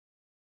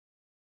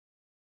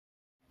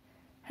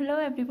Hello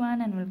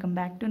everyone and welcome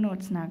back to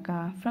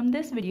NotesNaka. From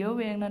this video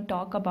we are going to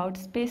talk about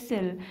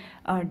spatial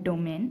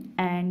domain,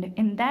 and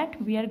in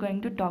that we are going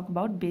to talk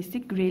about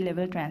basic gray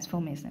level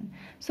transformation.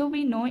 So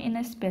we know in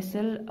a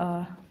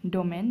spatial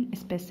domain,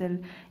 spatial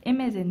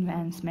image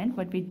enhancement,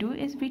 what we do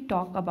is we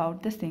talk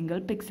about the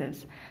single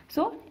pixels.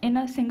 So in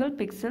a single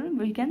pixel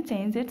we can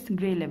change its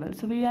gray level.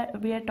 So we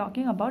are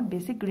talking about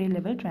basic gray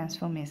level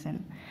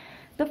transformation.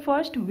 The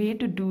first way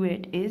to do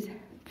it is,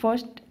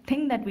 first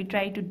thing that we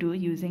try to do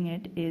using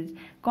it is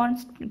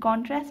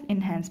contrast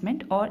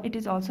enhancement, or it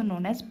is also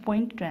known as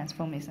point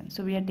transformation.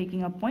 So we are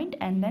taking a point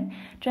and then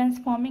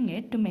transforming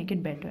it to make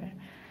it better.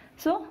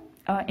 So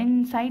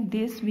inside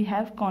this we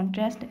have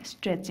contrast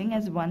stretching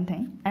as one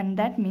thing, and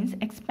that means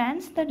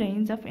expands the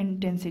range of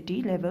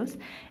intensity levels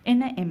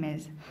in an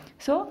image.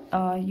 So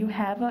you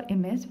have an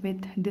image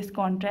with this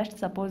contrast,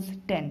 suppose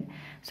 10,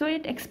 so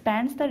it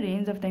expands the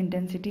range of the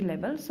intensity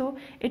level, so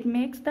it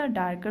makes the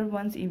darker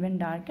ones even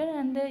darker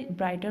and the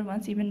brighter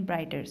ones even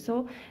brighter.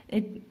 So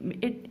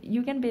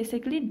you can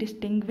basically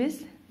distinguish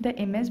the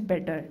image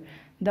better.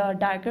 The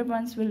darker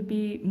ones will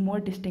be more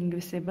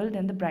distinguishable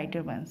than the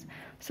brighter ones.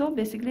 So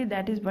basically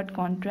that is what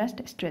contrast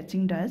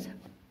stretching does.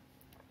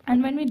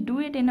 And when we do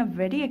it in a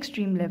very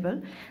extreme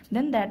level,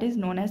 then that is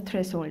known as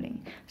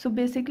thresh-holding. So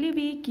basically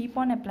we keep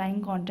on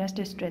applying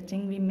contrast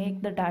stretching, we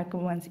make the darker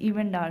ones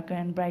even darker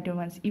and brighter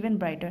ones even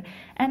brighter,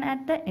 and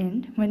at the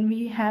end when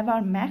we have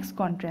our max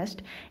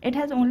contrast, it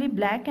has only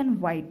black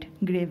and white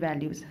gray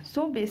values.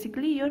 So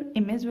basically your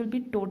image will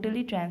be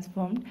totally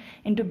transformed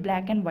into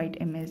black and white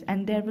image,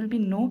 and there will be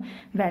no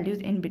values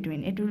in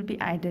between. It will be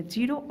either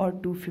 0 or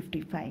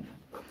 255.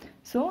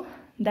 So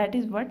that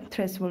is what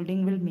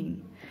thresh-holding will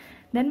mean.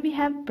 Then we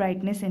have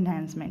brightness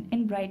enhancement.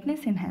 In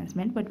brightness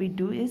enhancement, what we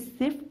do is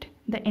shift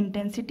the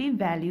intensity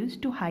values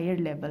to higher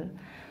level.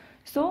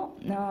 So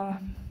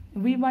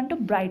we want to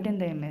brighten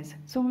the image.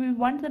 So we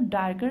want the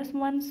darker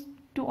ones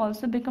to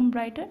also become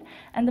brighter,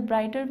 and the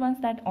brighter ones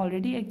that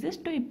already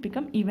exist to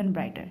become even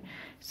brighter.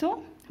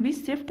 So we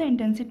shift the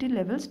intensity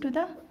levels to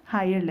the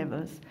higher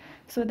levels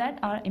so that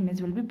our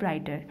image will be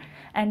brighter,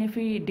 and if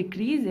we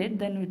decrease it,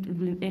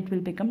 then it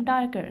will become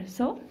darker.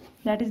 So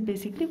that is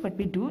basically what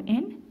we do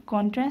in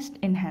contrast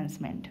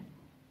enhancement.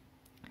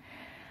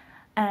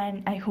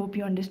 And I hope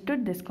you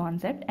understood this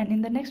concept, and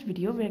in the next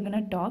video we're going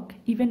to talk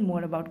even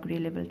more about gray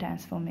level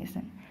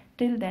transformation.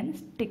 Till then,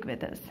 stick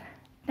with us.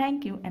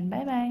 Thank you and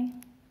bye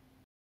bye.